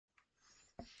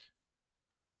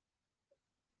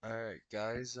Alright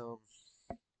guys,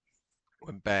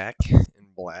 we're back in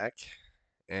black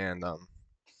and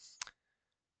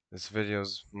this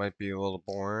video's might be a little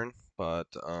boring, but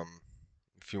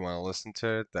if you want to listen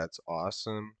to it, that's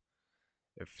awesome.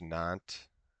 If not,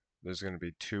 there's gonna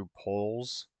be two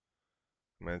polls.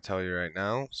 I'm gonna tell you right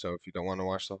now, so if you don't want to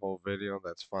watch the whole video,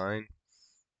 that's fine.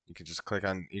 You can just click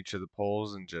on each of the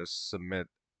polls and just submit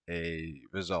a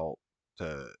result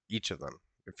to each of them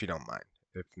if you don't mind.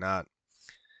 If not,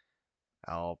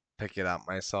 I'll pick it out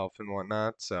myself and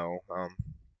whatnot. So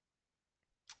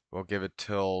we'll give it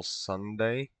till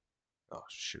Sunday. Oh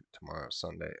shoot, tomorrow's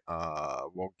Sunday.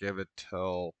 We'll give it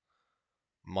till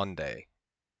Monday,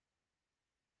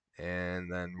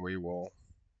 and then we will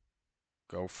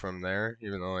go from there.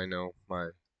 Even though I know my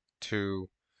two.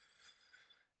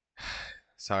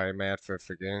 Sorry, Matt, for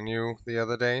forgetting you the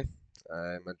other day.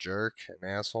 I'm a jerk, an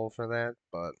asshole for that.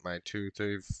 But my three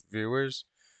viewers,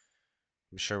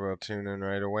 I'm sure will tune in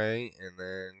right away, and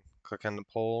then click on the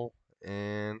poll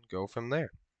and go from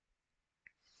there.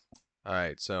 All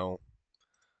right, so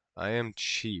I am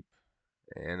cheap.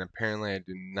 And apparently I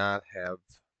do not have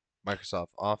Microsoft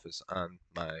Office on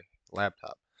my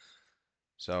laptop.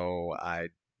 So I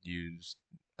used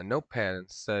a notepad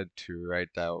instead to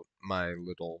write out my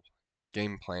little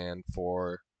game plan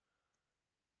for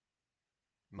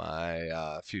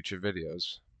my future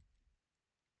videos.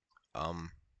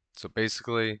 Um, so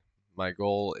basically, my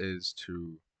goal is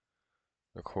to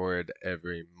record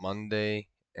every Monday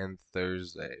and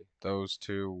Thursday. Those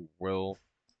two will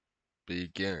be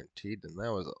guaranteed, and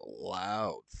that was a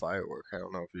loud firework. I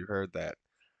don't know if you heard that.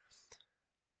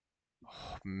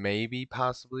 Maybe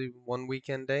possibly one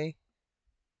weekend day.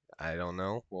 I don't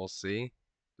know. We'll see.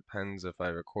 Depends if I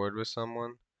record with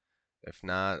someone. If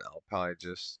not, I'll probably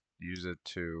just use it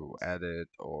to edit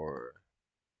or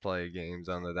play games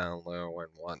on the down low and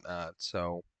whatnot.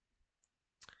 So,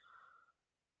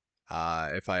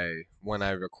 if when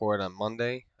I record on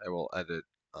Monday, I will edit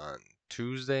on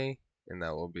Tuesday, and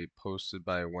that will be posted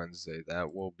by Wednesday.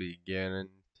 That will be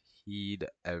guaranteed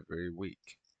every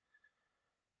week.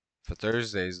 For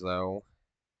Thursdays, though,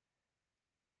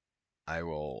 I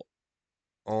will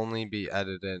only be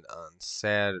edited on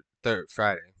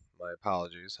Friday. My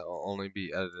apologies. I'll only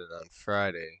be edited on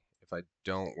Friday if I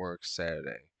don't work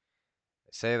Saturday.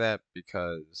 I say that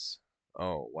because,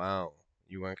 oh wow,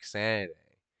 you work Saturday.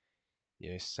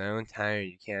 You're so tired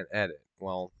you can't edit.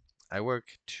 Well, I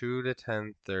work 2 to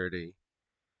 10:30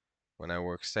 when I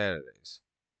work Saturdays,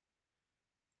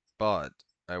 but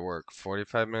I work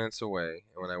 45 minutes away,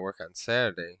 and when I work on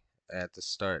Saturday, I have to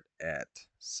start at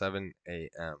 7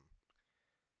 a.m.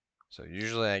 So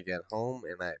usually I get home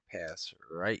and I pass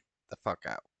right the fuck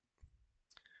out.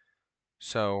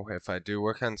 So if I do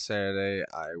work on Saturday,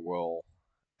 I will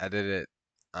edit it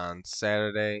on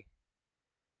Saturday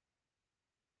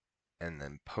and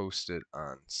then post it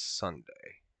on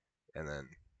Sunday. And then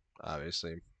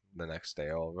obviously the next day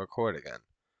I'll record again.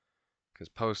 Because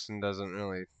posting doesn't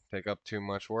really take up too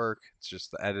much work. It's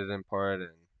just the editing part and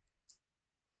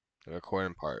the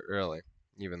recording part, really.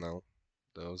 Even though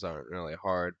those aren't really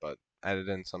hard, but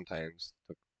editing sometimes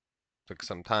took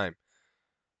some time.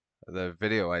 The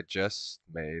video I just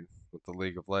made with the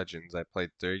League of Legends, I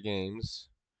played 3 games.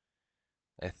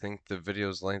 I think the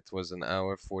video's length was an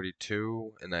hour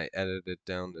 42, and I edited it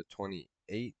down to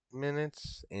 28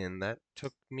 minutes, and that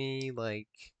took me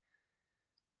like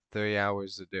 3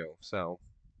 hours to do. So,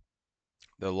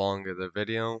 the longer the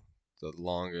video, the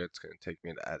longer it's going to take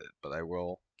me to edit, but I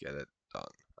will get it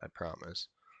done, I promise.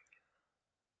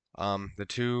 The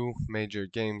two major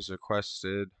games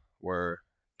requested were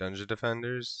Dungeon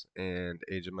Defenders and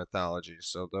Age of Mythology.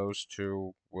 So those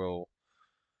two will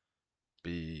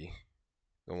be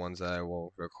the ones that I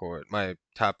will record. My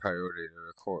top priority to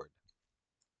record.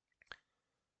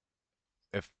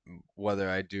 If whether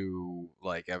I do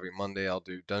like every Monday I'll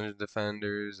do Dungeon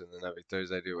Defenders and then every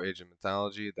Thursday I do Age of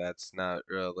Mythology, that's not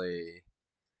really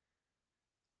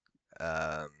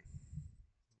um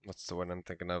what's the word I'm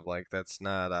thinking of? Like that's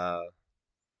not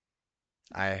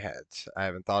I had I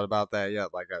haven't thought about that yet.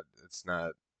 It's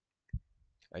not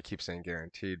I keep saying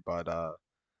guaranteed, but I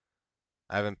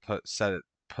haven't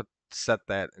set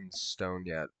that in stone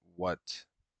yet. What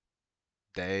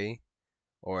day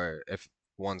or if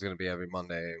one's gonna be every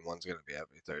Monday and one's gonna be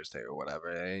every Thursday or whatever.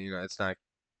 And, it's not.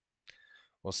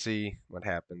 We'll see what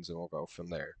happens and we'll go from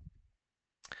there.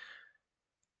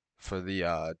 For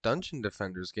the Dungeon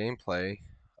Defenders gameplay,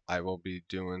 I will be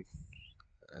doing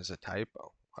as a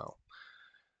typo. Wow,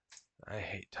 I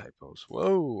hate typos.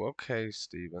 Whoa, okay,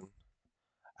 Steven.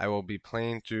 I will be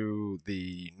playing through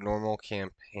the normal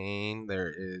campaign.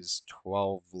 There is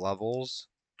 12 levels,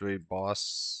 3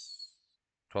 boss,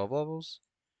 12 levels?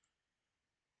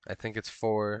 I think it's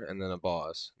 4 and then a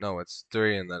boss. No, it's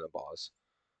 3 and then a boss.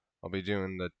 I'll be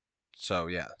doing so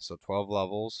yeah, so 12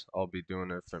 levels. I'll be doing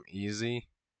it from easy,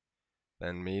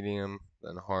 then medium,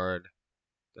 then hard,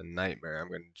 then nightmare. I'm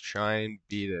going to try and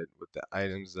beat it with the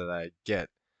items that I get,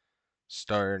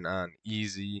 starting on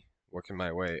easy, working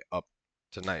my way up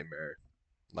to nightmare.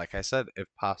 Like I said, if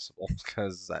possible,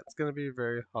 because that's going to be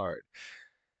very hard.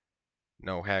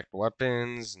 No hacked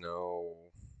weapons, no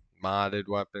modded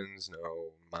weapons,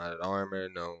 no modded armor,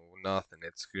 no nothing.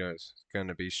 It's going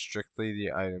to be strictly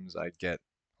the items I get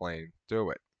playing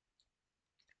through it.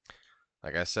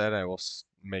 Like I said, I will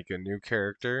make a new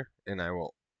character and I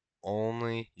will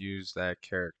only use that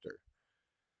character.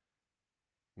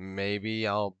 Maybe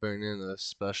I'll bring in a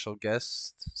special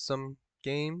guest some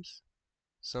games,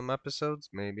 some episodes.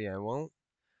 Maybe I won't.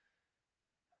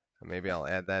 Maybe I'll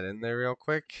add that in there real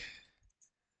quick.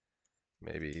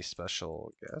 Maybe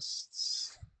special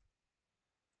guests.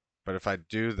 But if I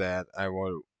do that, I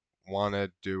would want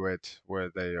to do it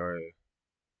where they are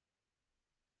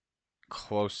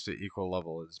close to equal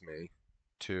level as me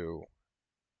to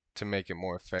to make it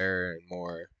more fair and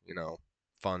more,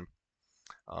 fun.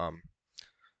 Um,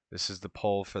 this is the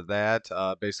poll for that.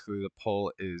 Basically, the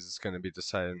poll is going to be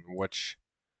deciding which,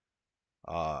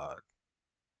 uh,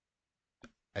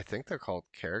 I think they're called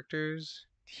characters,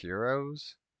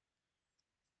 heroes,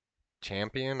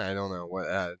 champion. I don't know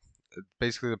what.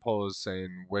 Basically, the poll is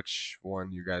saying which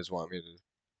one you guys want me to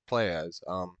play as.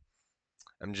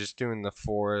 I'm just doing the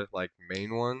 4 like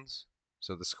main ones.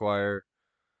 So the Squire,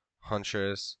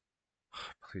 Huntress.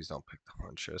 Please don't pick the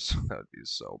Huntress. That would be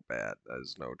so bad. That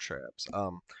is no traps.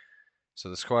 So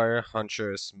the Squire,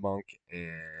 Huntress, Monk,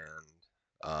 and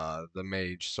the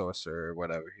Mage, Sorcerer,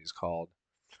 whatever he's called.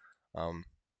 Um,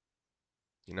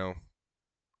 you know,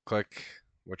 click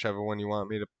whichever one you want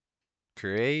me to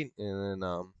create, and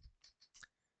then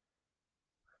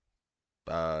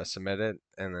submit it,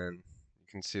 and then you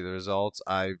can see the results.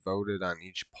 I voted on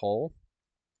each poll,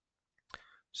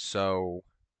 so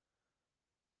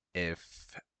if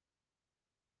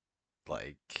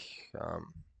like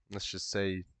let's just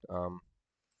say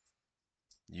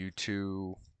you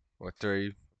two or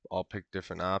three all pick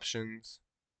different options,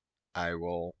 I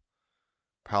will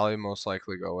probably most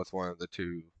likely go with one of the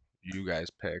two you guys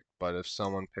picked. But if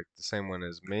someone picked the same one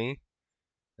as me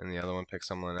and the other one picked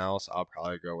someone else, I'll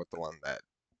probably go with the one that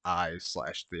I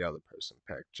slash the other person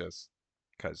picked, just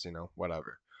because,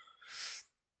 whatever.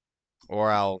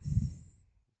 Or I'll,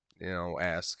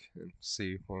 ask and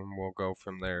see when we'll go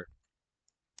from there.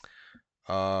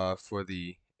 For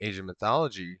the Age of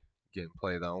Mythology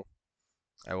gameplay though,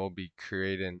 I will be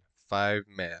creating 5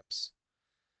 maps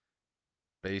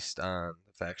based on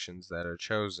the factions that are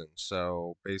chosen.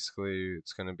 So basically,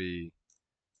 it's going to be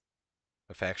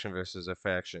a faction versus a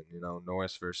faction.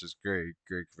 Norse versus Greek,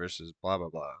 Greek versus blah blah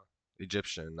blah,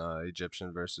 Egyptian,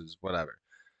 Egyptian versus whatever.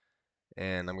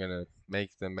 And I'm gonna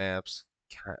make the maps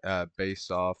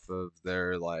based off of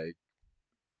their like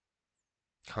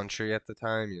country at the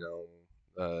time.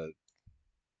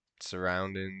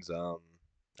 Surroundings,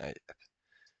 I,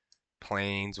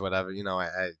 planes, whatever.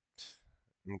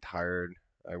 I'm tired.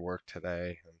 I worked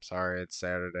today. I'm sorry, it's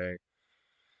Saturday.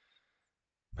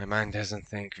 My mind doesn't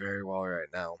think very well right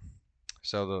now.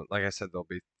 So, like I said, there'll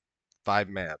be 5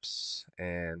 maps,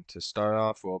 and to start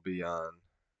off, we'll be on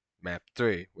map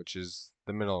 3, which is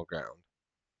the middle ground.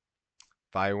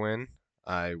 If I win,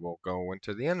 I will go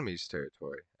into the enemy's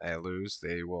territory. I lose,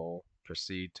 they will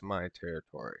proceed to my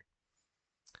territory.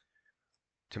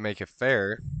 To make it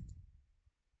fair,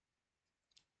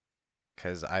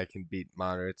 because I can beat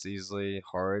moderates easily,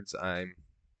 hards I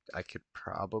could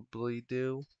probably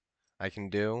do. I can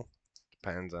do.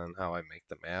 Depends on how I make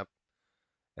the map.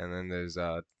 And then there's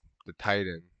the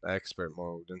Titan, the expert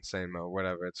mode, insane mode,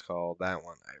 whatever it's called. That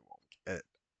one I will get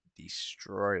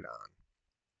destroyed on.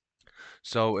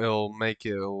 So it'll make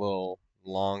it a little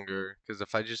longer, because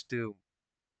if I just do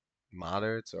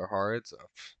moderates or hards,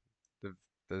 the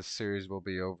the series will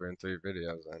be over in 3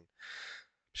 videos, and I'm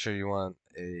sure you want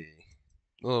a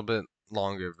little bit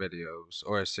longer videos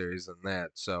or a series than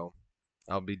that. So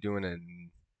I'll be doing a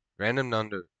random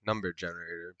number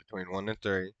generator between 1 and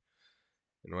 3,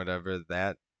 and whatever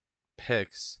that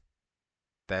picks,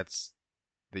 that's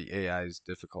the AI's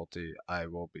difficulty I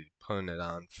will be putting it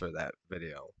on for that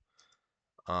video.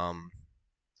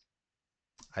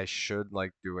 I should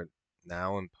like do it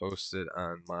now and post it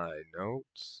on my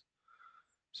notes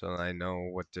so I know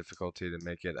what difficulty to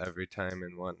make it every time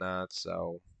and whatnot.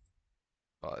 So,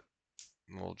 but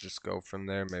we'll just go from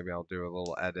there. Maybe I'll do a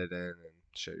little editing and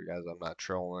show you guys I'm not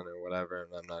trolling or whatever,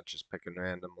 and I'm not just picking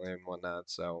randomly and whatnot.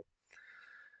 So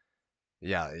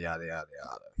yada yada yada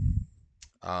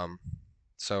yada.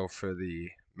 So for the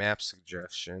map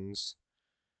suggestions,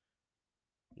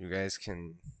 you guys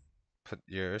can put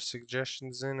your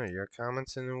suggestions in or your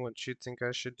comments in and what you think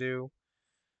I should do.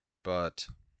 But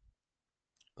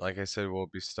like I said, we'll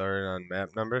be starting on map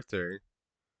number 3,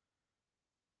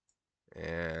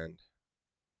 and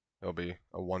it'll be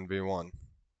a 1v1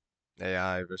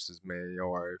 AI versus me.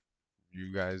 Or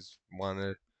you guys want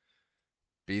to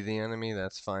be the enemy,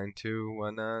 that's fine too.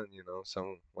 Whatnot,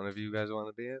 one of you guys want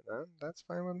to be it, that's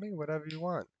fine with me. Whatever you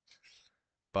want.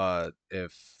 But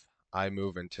if I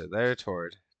move into their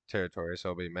territory, so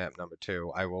it'll be map number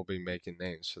 2, I will be making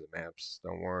names for the maps.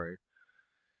 Don't worry.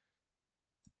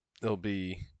 It'll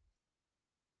be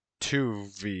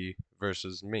 2v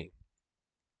versus me.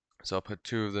 So I'll put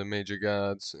 2 of the major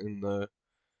gods in the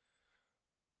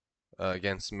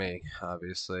against me,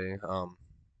 obviously.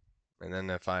 And then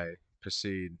if I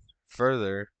proceed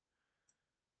further,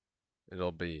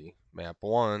 it'll be map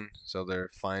 1, so their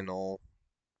final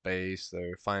base,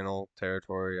 their final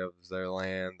territory of their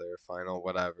land, their final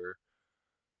whatever.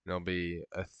 It'll be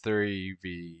a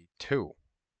 3v2.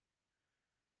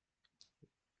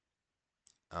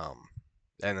 Um,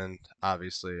 and then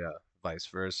obviously vice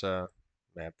versa.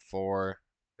 Map 4,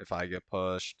 if I get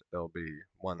pushed, it'll be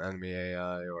one enemy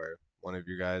AI or one of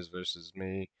you guys versus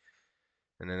me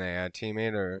and an AI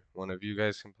teammate, or one of you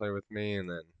guys can play with me. And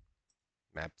then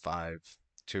map 5,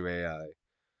 2 AI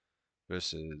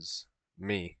versus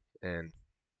me and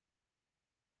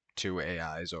 2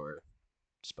 AIs or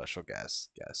special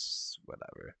guests,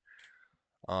 whatever.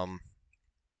 Um,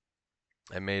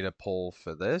 I made a poll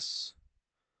for this.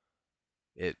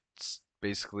 It's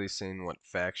basically saying what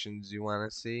factions you want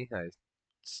to see. I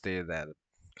stated that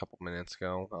a couple minutes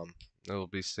ago. It'll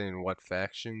be saying what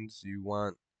factions you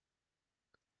want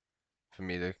for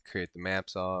me to create the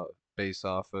maps based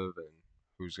off of, and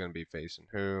who's going to be facing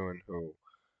who and who.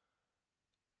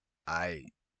 I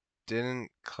didn't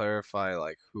clarify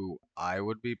like who I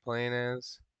would be playing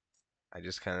as. I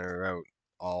just kind of wrote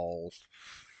all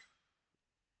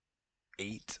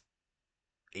eight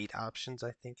eight options,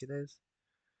 I think it is.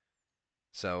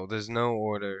 So there's no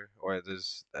order, or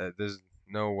there's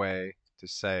no way to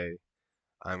say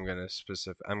I'm gonna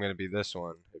be this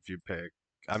one if you pick.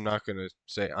 I'm not gonna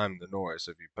say I'm the Norse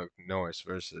if you pick Norse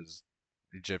versus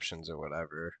Egyptians or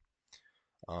whatever.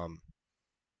 Um,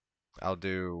 I'll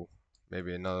do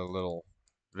maybe another little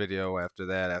video after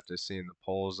that, after seeing the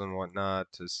polls and whatnot,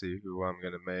 to see who I'm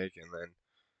gonna make, and then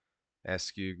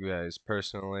ask you guys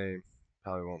personally.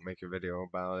 Probably won't make a video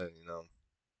about it.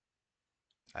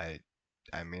 I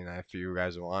I mean, if you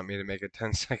guys want me to make a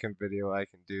 10-second video, I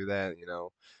can do that,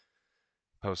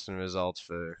 posting results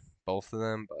for both of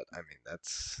them, but I mean,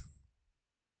 that's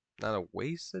not a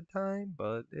waste of time,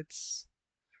 but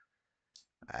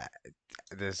I,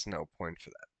 there's no point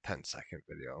for that 10-second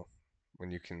video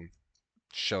when you can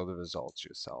show the results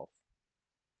yourself.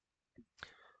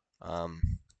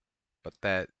 Um,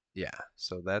 but yeah,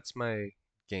 so that's my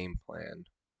game plan.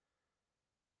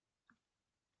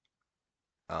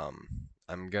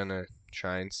 I'm gonna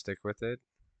try and stick with it.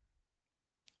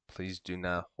 Please do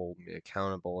not hold me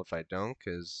accountable if I don't,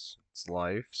 because it's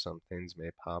life. Some things may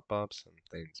pop up, some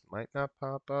things might not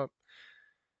pop up.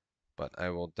 But I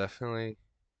will definitely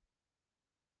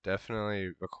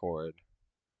record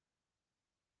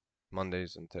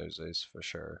Mondays and Thursdays for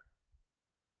sure.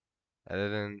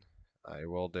 Editing, I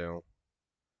will do.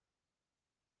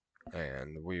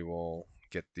 And we will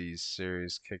get these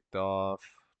series kicked off.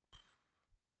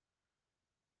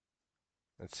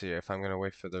 Let's see if I'm gonna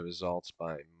wait for the results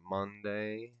by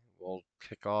Monday. We'll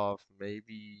kick off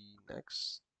maybe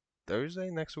next Thursday,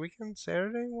 next weekend,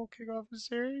 Saturday. We'll kick off the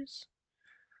series.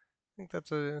 I think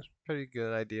that's a pretty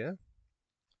good idea.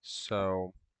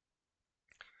 So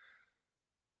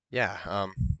yeah,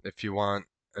 if you want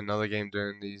another game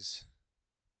during these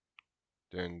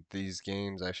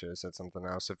games, I should have said something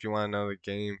else. If you want another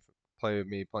game, play with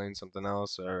me playing something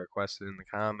else, or request it in the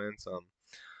comments.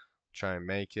 Try and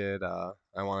make it.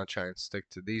 I want to try and stick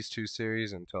to these 2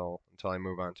 series until I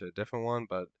move on to a different one.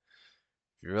 But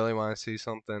if you really want to see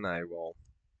something, I will.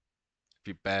 If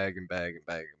you bag and bag and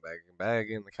bag and bag and bag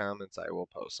in the comments, I will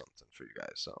post something for you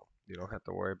guys. So you don't have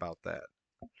to worry about that.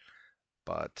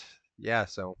 But yeah,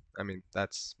 so I mean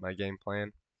that's my game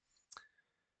plan.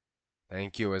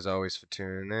 Thank you as always for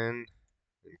tuning in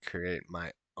and create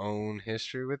my own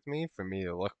history with me for me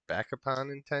to look back upon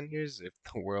in 10 years if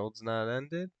the world's not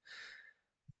ended.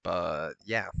 But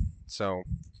yeah, so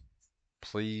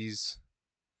please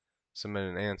submit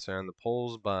an answer on the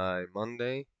polls by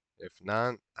Monday. If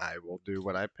not, I will do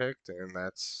what I picked, and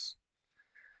that's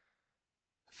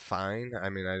fine. I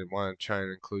mean, I want to try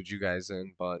and include you guys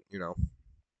in, but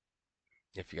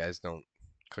if you guys don't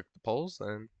click the polls,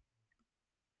 then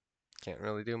can't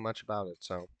really do much about it.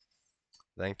 So,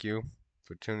 thank you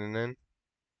for tuning in,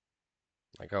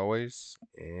 like always,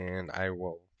 and I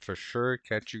will for sure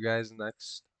catch you guys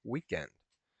next weekend.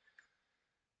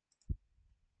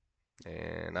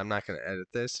 And I'm not going to edit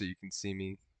this so you can see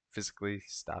me physically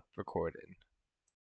stop recording.